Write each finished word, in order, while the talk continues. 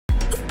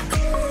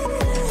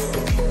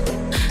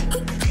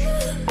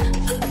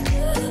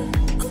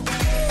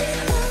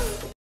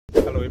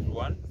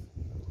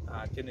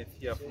Kenneth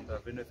here from the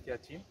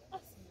VENRO team.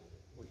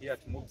 We're here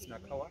at Mubs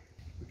Nakawa.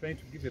 We're trying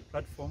to give a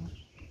platform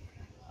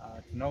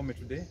to Naomi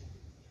today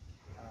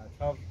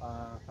to have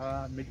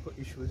her medical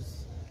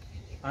issues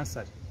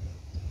answered.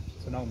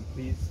 So Naomi,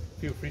 please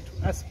feel free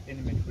to ask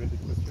any medical related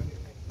question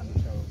and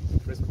we shall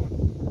respond.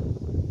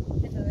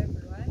 Hello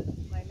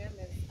everyone, my name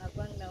is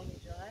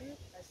Joan,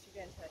 a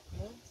student at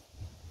Mubs.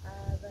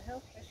 The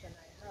health question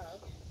I have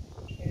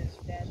is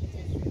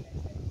diabetes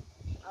related.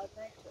 I would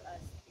like to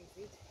ask, is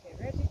it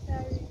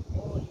hereditary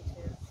or it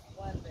is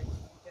one that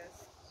you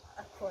just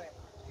acquire?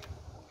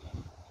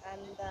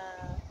 And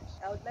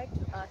I would like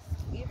to ask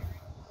if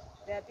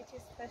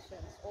diabetes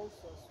patients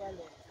also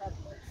swallow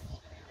tablets,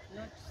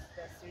 not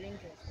the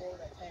syringes all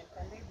the time.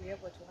 Can they be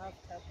able to have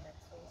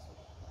tablets also,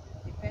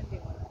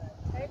 depending on the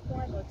type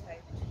 1 or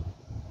type 2?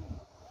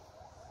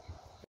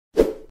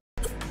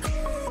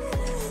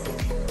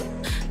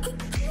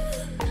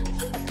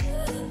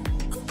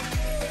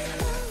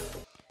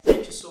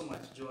 Thank you so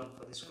much, Joan,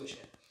 for this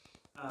question.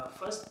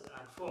 First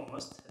and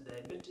foremost,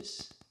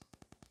 diabetes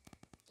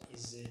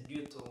is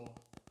due to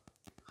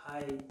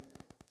high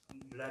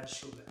blood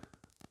sugar,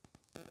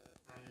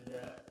 and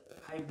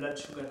high blood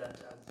sugar that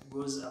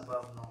goes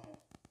above normal.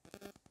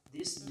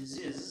 This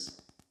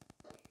disease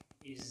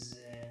is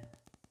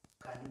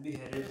can be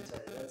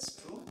hereditary. That's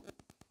true.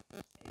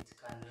 It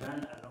can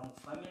run along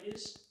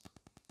families,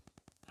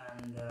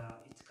 and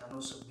it can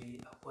also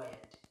be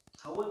acquired.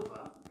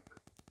 However,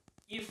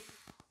 if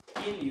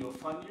in your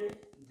family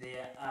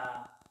there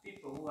are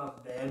people who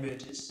have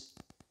diabetes,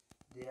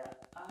 there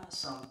are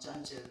some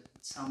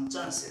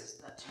chances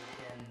that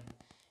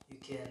you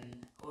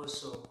can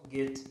also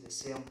get the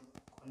same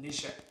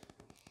condition.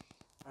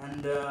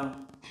 And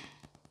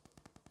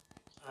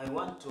I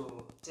want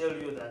to tell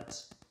you that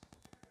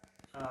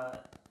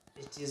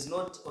it is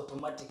not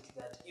automatic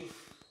that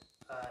if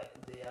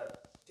there are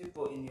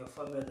people in your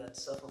family that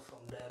suffer from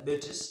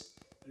diabetes,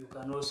 you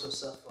can also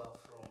suffer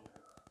from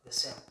the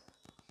same.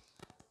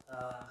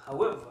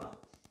 However,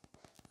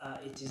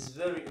 it is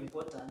very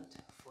important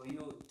for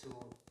you to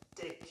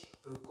take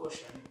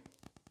precaution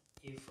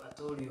if at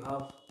all you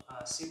have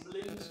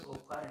siblings or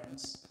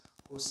parents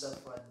who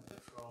suffered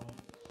from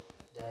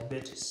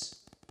diabetes.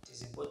 It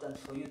is important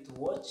for you to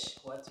watch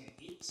what you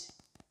eat,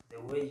 the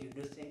way you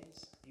do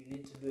things. You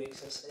need to do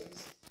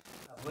exercise,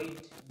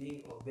 avoid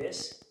being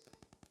obese.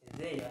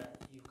 There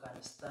you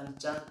can stand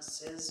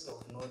chances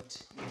of not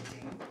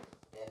getting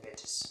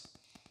diabetes.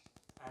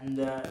 And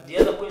the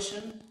other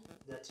question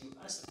that you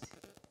asked,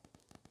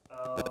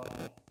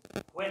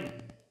 when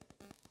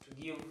to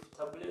give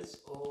tablets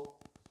or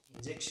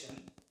injection.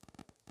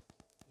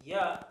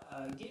 Yeah,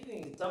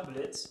 giving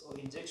tablets or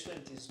injection,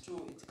 it is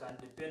true, it can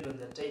depend on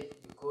the type,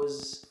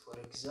 because for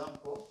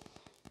example,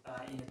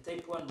 in a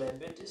type 1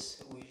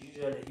 diabetes, we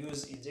usually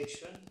use an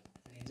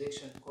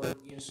injection called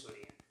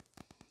insulin.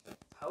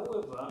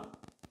 However,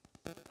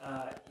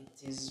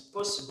 it is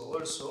possible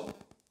also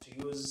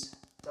to use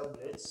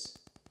tablets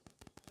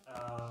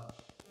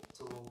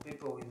to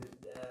people with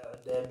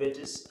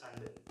diabetes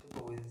and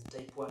people with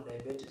type 1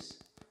 diabetes.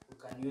 We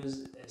can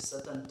use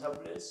certain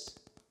tablets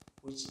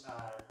which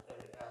are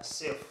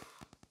safe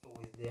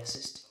with their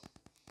system.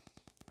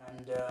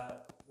 And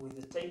with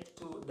the type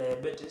 2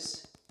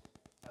 diabetes,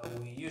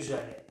 we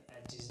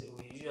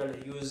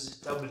usually use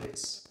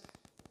tablets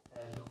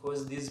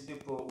because these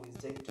people with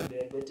type 2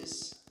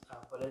 diabetes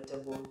are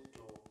palatable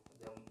to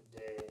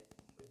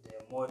the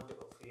mode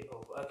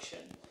of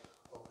action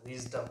of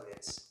these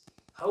tablets.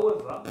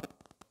 However,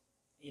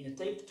 in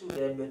type 2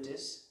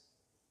 diabetes,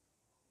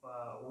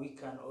 we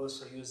can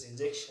also use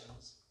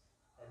injections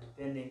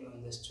depending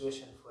on the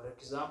situation. For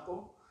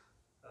example,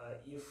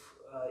 if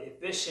a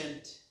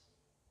patient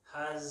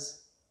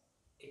has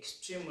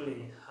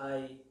extremely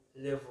high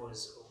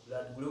levels of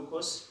blood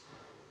glucose,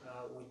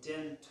 we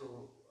tend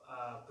to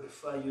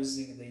prefer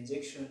using the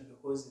injection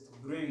because it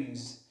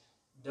brings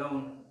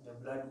down the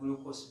blood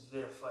glucose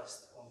very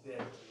fast compared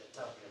to the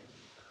tablet.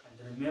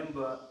 And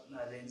remember,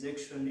 the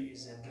injection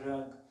is a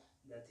drug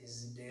that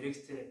is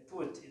directly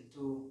put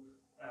into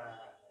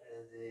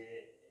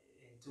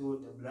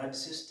the blood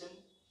system.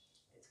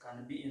 It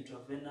can be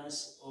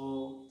intravenous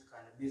or it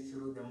can be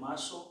through the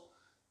muscle.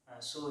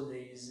 So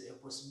there is a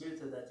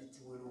possibility that it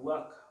will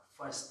work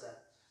faster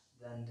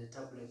than the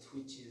tablet,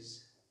 which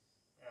is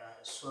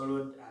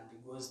swallowed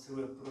and goes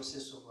through a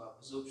process of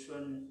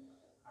absorption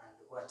and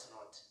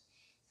whatnot.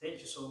 Thank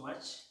you so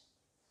much,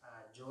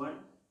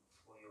 Joan,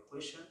 for your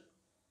question.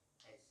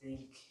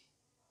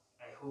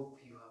 I hope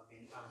you have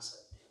been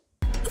answered.